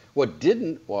curve. What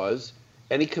didn't was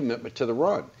any commitment to the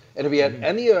run. And if he had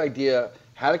any idea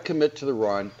how to commit to the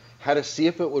run, how to see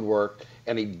if it would work,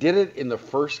 and he did it in the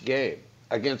first game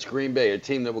against Green Bay, a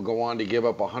team that would go on to give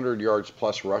up 100 yards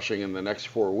plus rushing in the next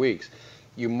 4 weeks,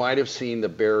 you might have seen the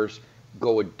Bears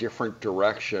go a different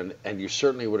direction, and you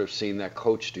certainly would have seen that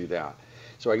coach do that.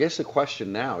 So I guess the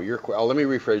question now, let me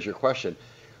rephrase your question.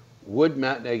 Would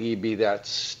Matt Nagy be that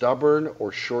stubborn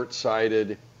or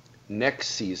short-sighted next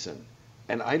season?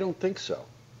 And I don't think so.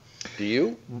 Do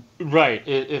you? Right.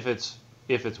 If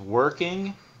it's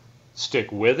working,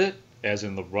 stick with it, as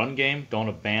in the run game. Don't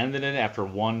abandon it after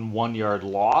one yard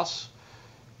loss.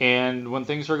 And when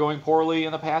things are going poorly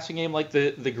in the passing game, like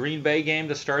the Green Bay game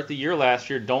to start the year last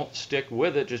year, don't stick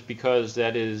with it just because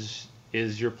that is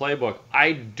your playbook.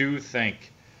 I do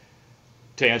think,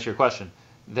 to answer your question,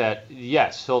 that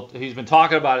yes, he's been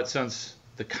talking about it since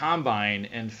the Combine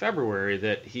in February,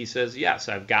 that he says, yes,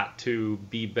 I've got to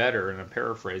be better, and I'm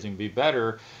paraphrasing, be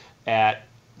better at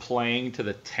playing to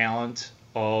the talent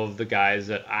of the guys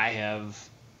that I have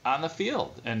on the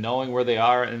field, and knowing where they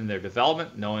are in their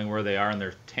development, knowing where they are in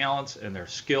their talents and their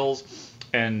skills,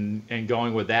 and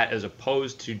going with that as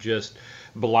opposed to just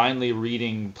blindly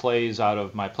reading plays out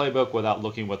of my playbook without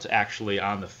looking what's actually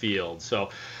on the field. So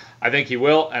I think he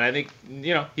will, and I think,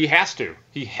 he has to.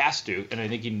 He has to, and I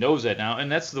think he knows that now.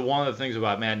 And that's one of the things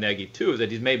about Matt Nagy, too, is that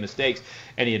he's made mistakes,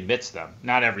 and he admits them.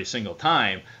 Not every single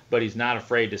time, but he's not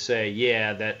afraid to say,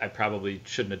 yeah, that I probably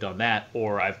shouldn't have done that,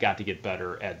 or I've got to get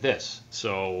better at this.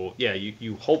 So, yeah,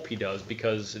 you hope he does,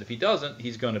 because if he doesn't,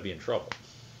 he's going to be in trouble.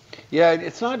 Yeah,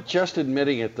 it's not just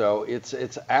admitting it, though.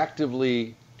 It's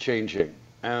actively changing.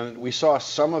 And we saw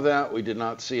some of that. We did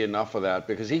not see enough of that,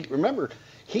 because he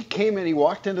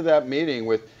walked into that meeting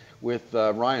with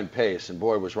Ryan Pace, and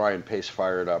boy, was Ryan Pace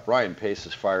fired up. Ryan Pace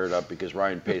is fired up because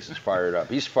Ryan Pace is fired up.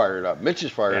 He's fired up. Mitch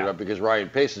is fired up because Ryan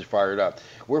Pace is fired up.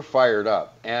 We're fired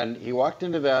up. And he walked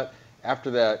into that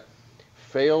after that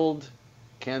failed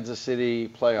Kansas City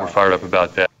playoff. We're fired up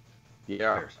about that.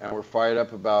 Yeah, and we're fired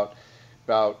up about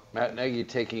Matt Nagy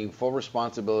taking full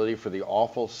responsibility for the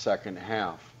awful second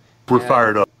half. We're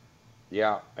fired up.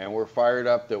 Yeah, and we're fired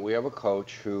up that we have a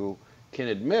coach who can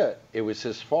admit it was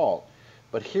his fault.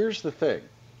 But here's the thing,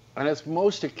 and it's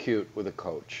most acute with a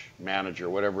coach, manager,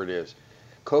 whatever it is,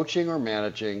 coaching or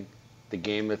managing the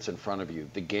game that's in front of you,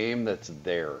 the game that's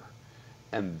there.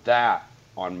 And that,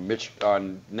 on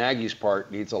Nagy's part,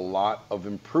 needs a lot of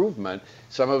improvement.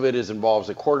 Some of it involves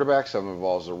the quarterback, some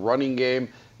involves the running game.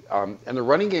 And the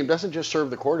running game doesn't just serve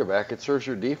the quarterback, it serves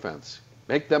your defense.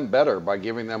 Make them better by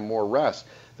giving them more rest.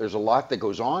 There's a lot that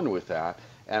goes on with that.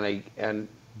 And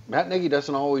Matt Nagy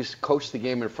doesn't always coach the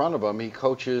game in front of him. He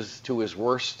coaches to his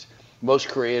worst, most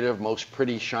creative, most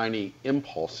pretty, shiny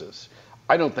impulses.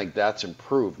 I don't think that's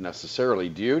improved necessarily.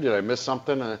 Do you? Did I miss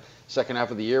something in the second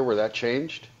half of the year where that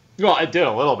changed? Well, it did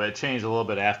a little bit. It changed a little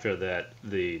bit after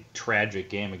the tragic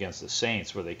game against the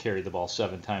Saints where they carried the ball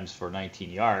 7 times for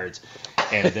 19 yards.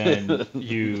 And then at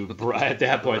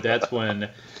that point, that's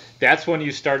when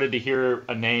you started to hear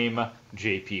a name,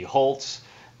 J.P. Holtz.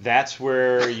 That's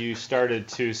where you started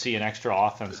to see an extra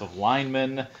offensive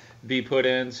lineman be put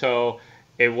in. So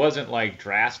it wasn't like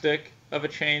drastic of a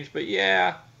change, but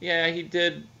yeah, he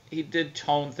did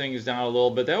tone things down a little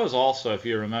bit. That was also, if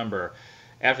you remember,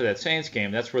 after that Saints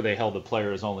game, that's where they held the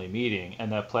players only meeting,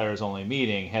 and that players only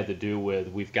meeting had to do with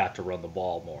we've got to run the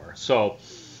ball more. So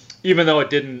even though he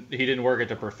didn't work it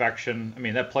to perfection, I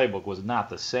mean, that playbook was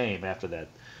not the same after the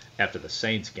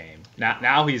Saints game.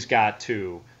 Now he's got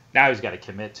to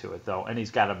commit to it, though, and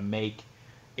he's got to make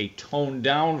a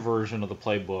toned-down version of the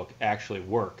playbook actually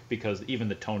work, because even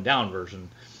the toned-down version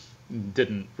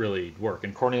didn't really work.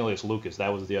 And Cornelius Lucas,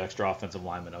 that was the extra offensive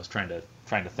lineman I was trying to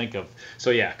think of.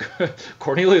 So, yeah,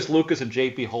 Cornelius Lucas and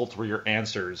J.P. Holtz were your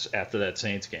answers after that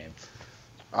Saints game.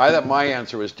 I thought my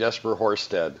answer was Jesper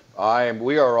Horsted.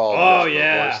 We are all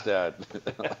Jesper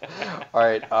Horsted. All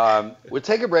right, we'll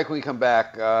take a break when we come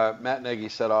back. Matt Nagy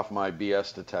set off my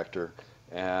BS detector,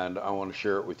 and I want to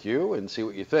share it with you and see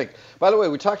what you think. By the way,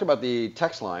 we talked about the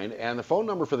text line, and the phone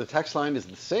number for the text line is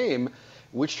the same,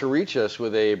 which to reach us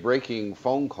with a breaking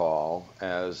phone call,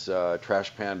 as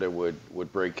Trash Panda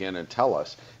would break in and tell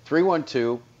us.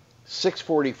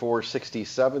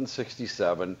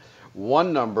 312-644-6767,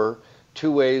 one number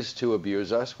two ways to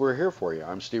abuse us, we're here for you.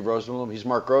 I'm Steve Rosenblum. He's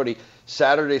Mark Grody.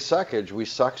 Saturday Suckage, we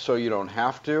suck so you don't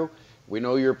have to. We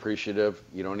know you're appreciative.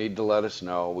 You don't need to let us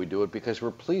know. We do it because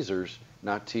we're pleasers,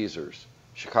 not teasers.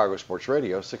 Chicago Sports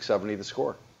Radio, 670 The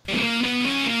Score.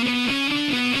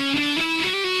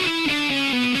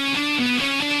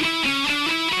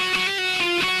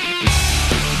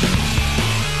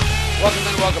 Welcome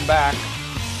in, welcome back.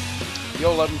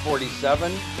 Yo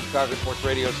 1147, Chicago Sports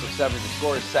Radio 670 The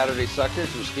Score is Saturday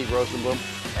Suckers with Steve Rosenblum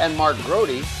and Mark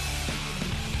Grody.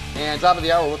 And top of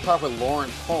the hour, we'll talk with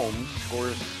Lawrence Holmes,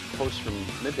 Scores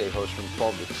midday host from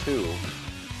 12 to 2.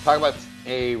 Talk about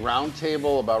a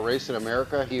roundtable about race in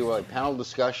America. He will have a panel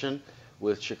discussion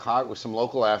with some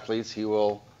local athletes. He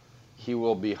will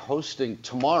be hosting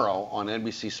tomorrow on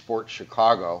NBC Sports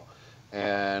Chicago.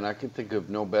 And I can think of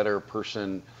no better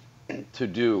person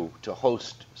to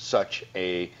host such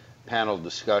a panel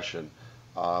discussion.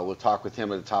 We'll talk with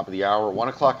him at the top of the hour. 1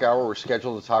 o'clock hour, we're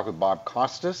scheduled to talk with Bob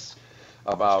Costas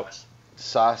about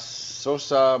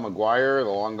Sosa McGuire, the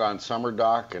long gone summer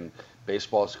doc, and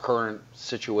baseball's current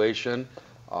situation.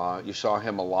 You saw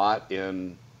him a lot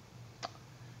in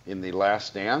The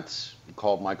Last Dance. He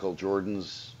called Michael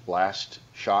Jordan's last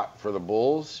shot for the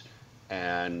Bulls.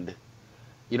 And,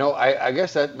 you know, I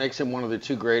guess that makes him one of the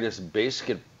two greatest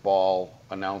basketball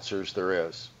announcers there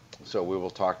is. So we will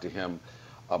talk to him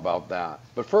about that.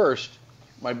 But first,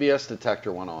 my BS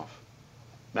detector went off.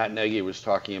 Matt Nagy was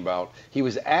talking about, he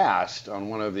was asked on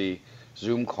one of the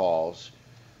Zoom calls,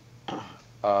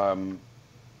 what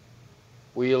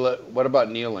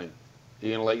about kneeling? Are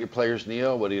you going to let your players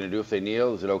kneel? What are you going to do if they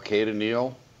kneel? Is it okay to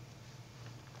kneel?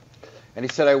 And he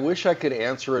said, I wish I could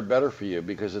answer it better for you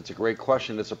because it's a great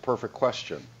question. It's a perfect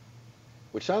question.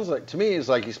 Which sounds like, to me, is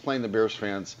like he's playing the Bears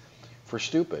fans for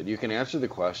stupid. You can answer the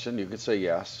question. You can say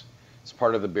yes. It's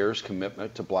part of the Bears'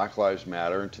 commitment to Black Lives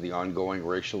Matter and to the ongoing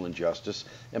racial injustice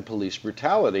and police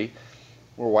brutality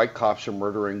where white cops are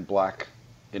murdering black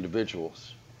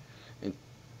individuals. And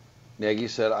Nagy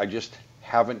said, I just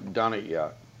haven't done it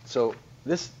yet. So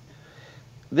this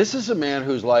is a man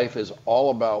whose life is all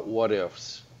about what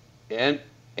ifs. And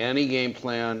any game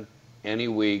plan, any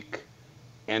week,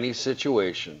 any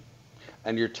situation.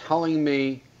 And you're telling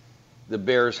me the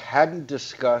Bears hadn't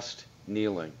discussed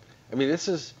kneeling. I mean, this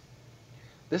is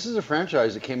a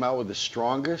franchise that came out with the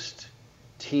strongest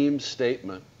team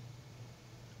statement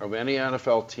of any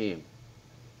NFL team.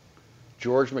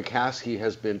 George McCaskey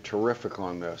has been terrific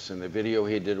on this, and the video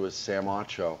he did with Sam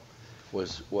Acho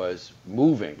was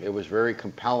moving. It was very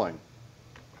compelling.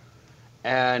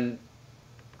 And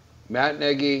Matt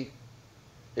Nagy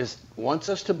wants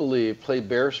us to believe, play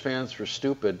Bears fans for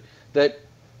stupid, that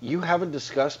you haven't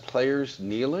discussed players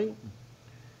kneeling.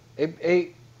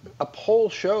 A poll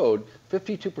showed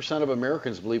 52% of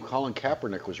Americans believe Colin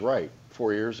Kaepernick was right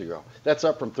 4 years ago. That's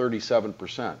up from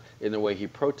 37% in the way he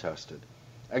protested.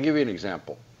 I'll give you an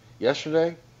example.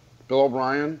 Yesterday, Bill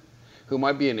O'Brien, who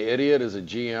might be an idiot as a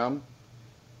GM,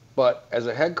 but as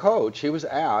a head coach, he was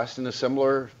asked in a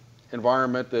similar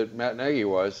environment that Matt Nagy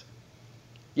was,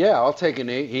 yeah, I'll take a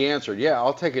knee. He answered, yeah,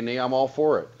 I'll take a knee. I'm all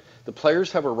for it. The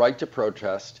players have a right to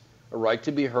protest, a right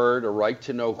to be heard, a right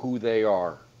to know who they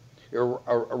are, a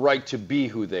right to be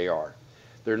who they are.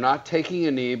 They're not taking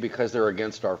a knee because they're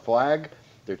against our flag.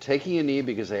 They're taking a knee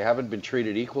because they haven't been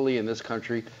treated equally in this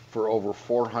country for over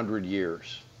 400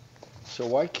 years. So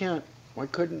why couldn't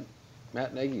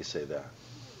Matt Nagy say that?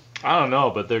 I don't know,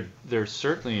 but there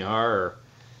certainly are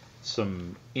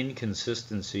some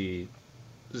inconsistencies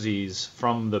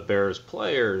from the Bears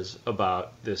players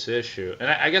about this issue. And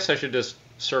I guess I should just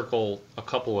circle a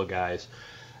couple of guys,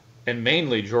 and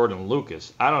mainly Jordan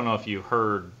Lucas. I don't know if you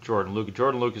heard Jordan Lucas.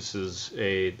 Jordan Lucas is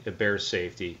a Bears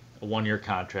safety, a one-year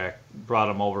contract, brought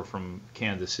him over from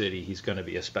Kansas City. He's going to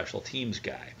be a special teams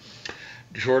guy.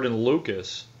 Jordan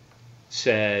Lucas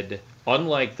said,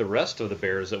 unlike the rest of the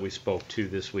Bears that we spoke to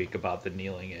this week about the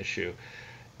kneeling issue,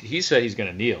 he said he's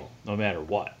going to kneel no matter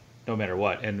what. No matter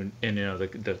what. And you know,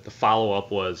 the follow-up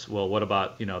was, well, what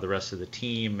about, you know, the rest of the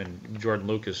team? And Jordan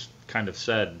Lucas kind of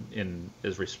said in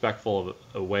as respectful of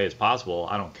a way as possible,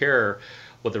 I don't care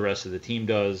what the rest of the team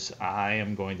does. I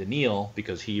am going to kneel,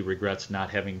 because he regrets not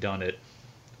having done it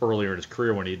earlier in his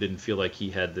career when he didn't feel like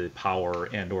he had the power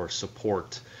and or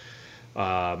support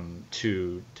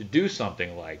to do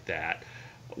something like that.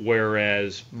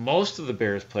 Whereas most of the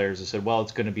Bears players have said, well,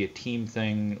 it's going to be a team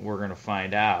thing. We're going to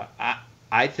find out.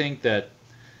 I think that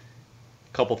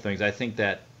a couple things. I think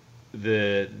that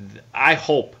I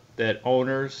hope that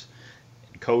owners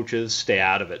and coaches stay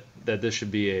out of it. That this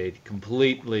should be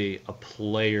completely a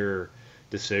player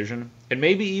decision, and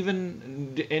maybe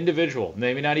even individual,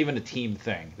 maybe not even a team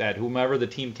thing, that whomever the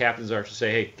team captains are should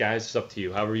say, hey, guys, it's up to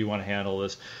you. However you want to handle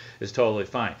this is totally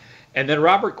fine. And then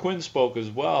Robert Quinn spoke as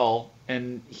well,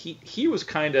 and he was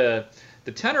kind of,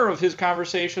 the tenor of his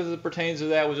conversation as it pertains to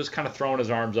that was just kind of throwing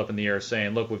his arms up in the air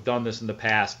saying, look, we've done this in the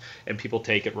past, and people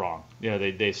take it wrong.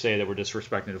 They say that we're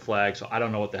disrespecting the flag, so I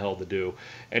don't know what the hell to do.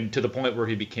 And to the point where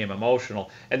he became emotional.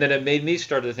 And then it made me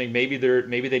start to think maybe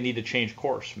they need to change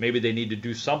course. Maybe they need to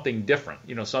do something different,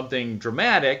 something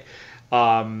dramatic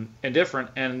and different.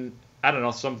 And I don't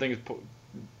know, some things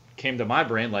came to my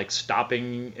brain, like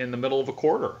stopping in the middle of a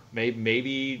quarter,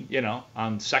 maybe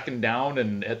on second down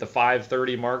and at the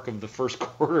 5:30 mark of the first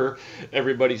quarter,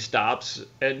 everybody stops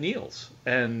and kneels,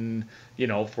 and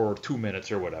for 2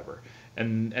 minutes or whatever,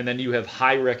 and then you have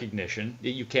high recognition.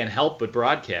 You can't help but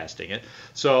broadcasting it.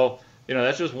 So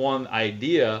that's just one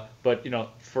idea, but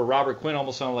for Robert Quinn,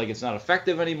 almost sounded like it's not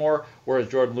effective anymore, whereas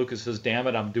Jordan Lucas says, damn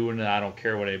it, I'm doing it, I don't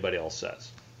care what anybody else says.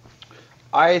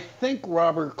 I think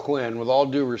Robert Quinn, with all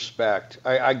due respect,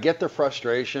 I get the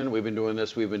frustration. We've been doing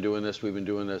this,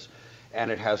 and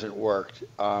it hasn't worked.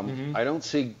 I don't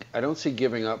see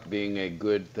giving up being a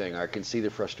good thing. I can see the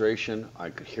frustration. I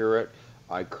could hear it.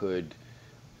 I could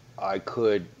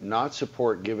not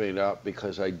support giving it up,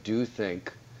 because I do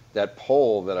think that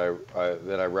poll that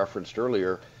I referenced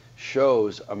earlier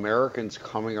shows Americans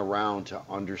coming around to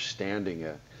understanding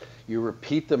it. You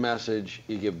repeat the message,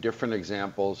 you give different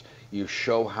examples, you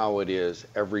show how it is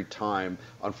every time.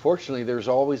 Unfortunately, there's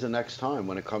always a next time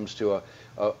when it comes to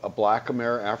a black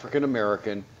African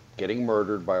American getting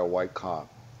murdered by a white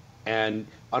cop. And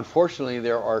unfortunately,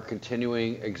 there are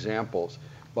continuing examples.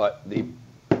 But the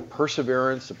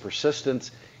perseverance, the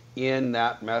persistence in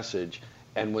that message,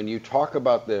 and when you talk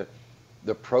about the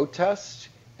protests,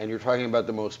 and you're talking about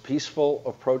the most peaceful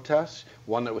of protests,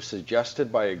 one that was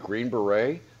suggested by a Green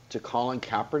Beret to Colin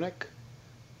Kaepernick,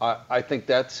 I think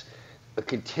that's a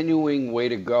continuing way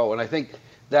to go. And I think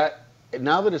that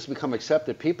now that it's become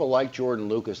accepted, people like Jordan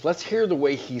Lucas, let's hear the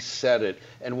way he said it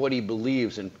and what he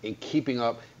believes in keeping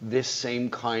up this same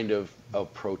kind of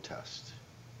protest.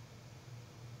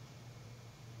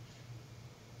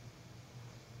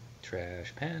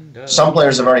 Trash Panda. Some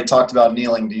players have already talked about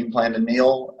kneeling. Do you plan to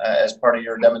kneel as part of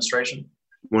your demonstration?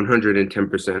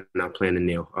 110% I plan to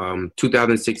kneel.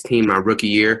 2016, my rookie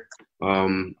year,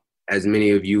 as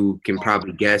many of you can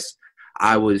probably guess,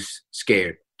 I was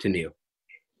scared to kneel.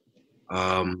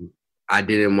 I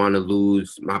didn't want to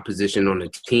lose my position on the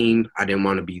team. I didn't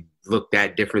want to be looked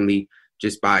at differently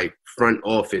just by front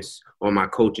office or my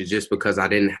coaches, just because I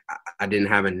didn't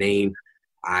have a name.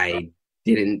 I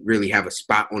didn't really have a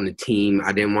spot on the team.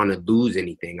 I didn't want to lose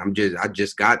anything. I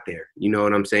just got there. You know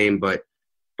what I'm saying? But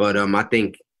I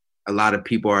think a lot of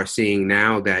people are seeing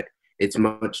now that it's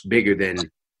much bigger than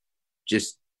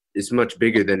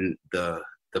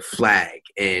the flag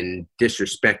and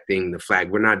disrespecting the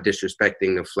flag. We're not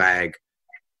disrespecting the flag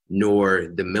nor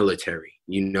the military,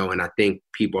 and I think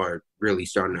people are really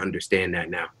starting to understand that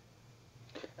now.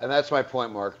 And that's my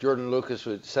point, Mark. Jordan Lucas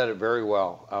said it very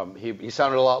well. He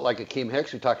sounded a lot like Akeem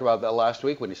Hicks. We talked about that last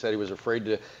week when he said he was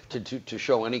afraid to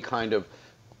show any kind of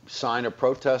sign of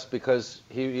protest because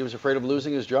he was afraid of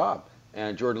losing his job.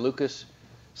 And Jordan Lucas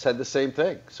said the same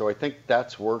thing. So I think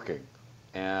that's working.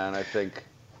 And I think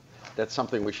that's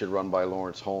something we should run by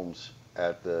Lawrence Holmes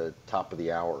at the top of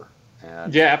the hour.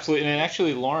 Yeah, absolutely. And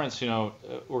actually, Lawrence, we're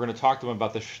going to talk to him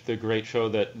about the great show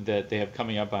that they have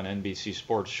coming up on NBC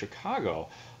Sports Chicago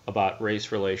about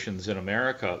race relations in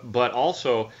America. But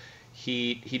also,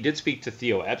 he did speak to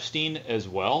Theo Epstein as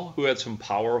well, who had some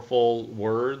powerful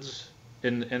words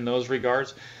in those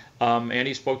regards. And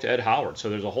he spoke to Ed Howard. So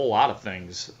there's a whole lot of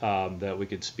things that we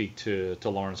could speak to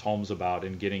Lawrence Holmes about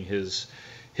and getting his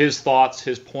thoughts,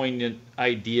 his poignant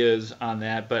ideas on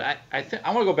that. But I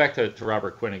want to go back to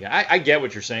Robert Quinn again. I get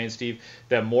what you're saying, Steve,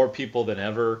 that more people than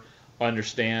ever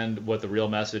understand what the real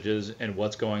message is and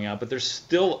what's going on. But there's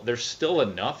still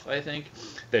enough, I think,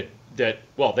 that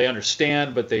they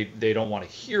understand, but they don't want to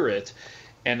hear it.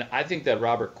 And I think that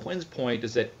Robert Quinn's point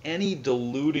is that any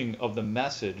diluting of the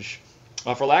message,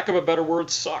 for lack of a better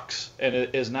word, sucks, and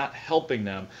it is not helping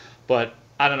them. But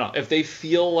I don't know, if they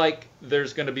feel like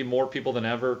there's going to be more people than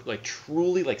ever, like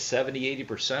truly like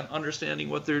 70-80% understanding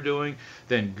what they're doing,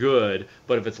 then good.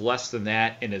 But if it's less than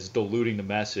that and is diluting the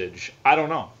message, I don't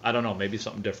know, maybe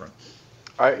something different.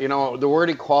 The word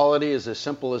equality is as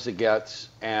simple as it gets,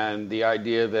 and the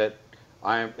idea that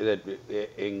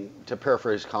to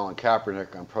paraphrase Colin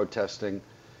Kaepernick, I'm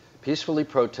peacefully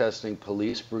protesting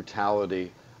police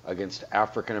brutality against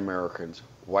African Americans.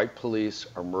 White police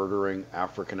are murdering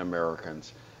African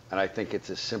Americans. And I think it's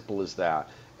as simple as that.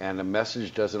 And the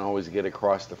message doesn't always get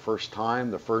across the first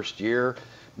time, the first year,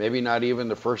 maybe not even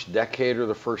the first decade or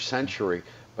the first century,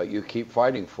 but you keep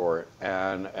fighting for it.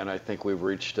 And I think we've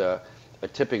reached a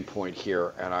tipping point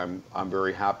here, and I'm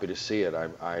very happy to see it.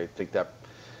 I think that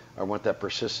I want that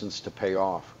persistence to pay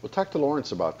off. We'll talk to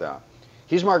Lawrence about that.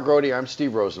 He's Mark Grody. I'm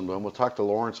Steve Rosenblum. We'll talk to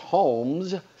Lawrence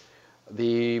Holmes,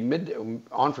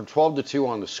 on from 12 to 2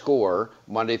 on The Score,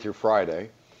 Monday through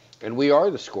Friday. And we are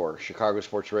The Score, Chicago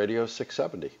Sports Radio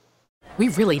 670. We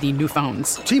really need new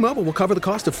phones. T-Mobile will cover the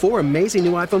cost of 4 amazing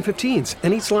new iPhone 15s,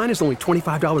 and each line is only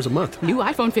 $25 a month. New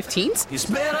iPhone 15s? It's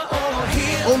better over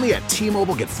here. Only at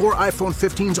T-Mobile, get 4 iPhone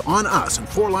 15s on us and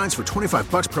 4 lines for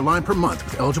 $25 per line per month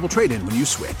with eligible trade-in when you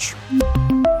switch.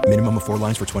 Minimum of 4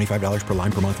 lines for $25 per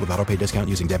line per month with autopay discount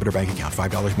using debit or bank account.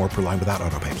 $5 more per line without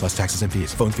autopay, plus taxes and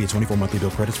fees. Phone fee at 24 monthly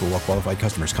bill credits for well-qualified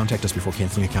customers. Contact us before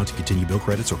canceling account to continue bill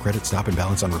credits or credit stop and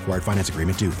balance on required finance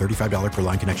agreement due. $35 per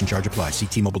line connection charge applies. See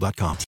T-Mobile.com.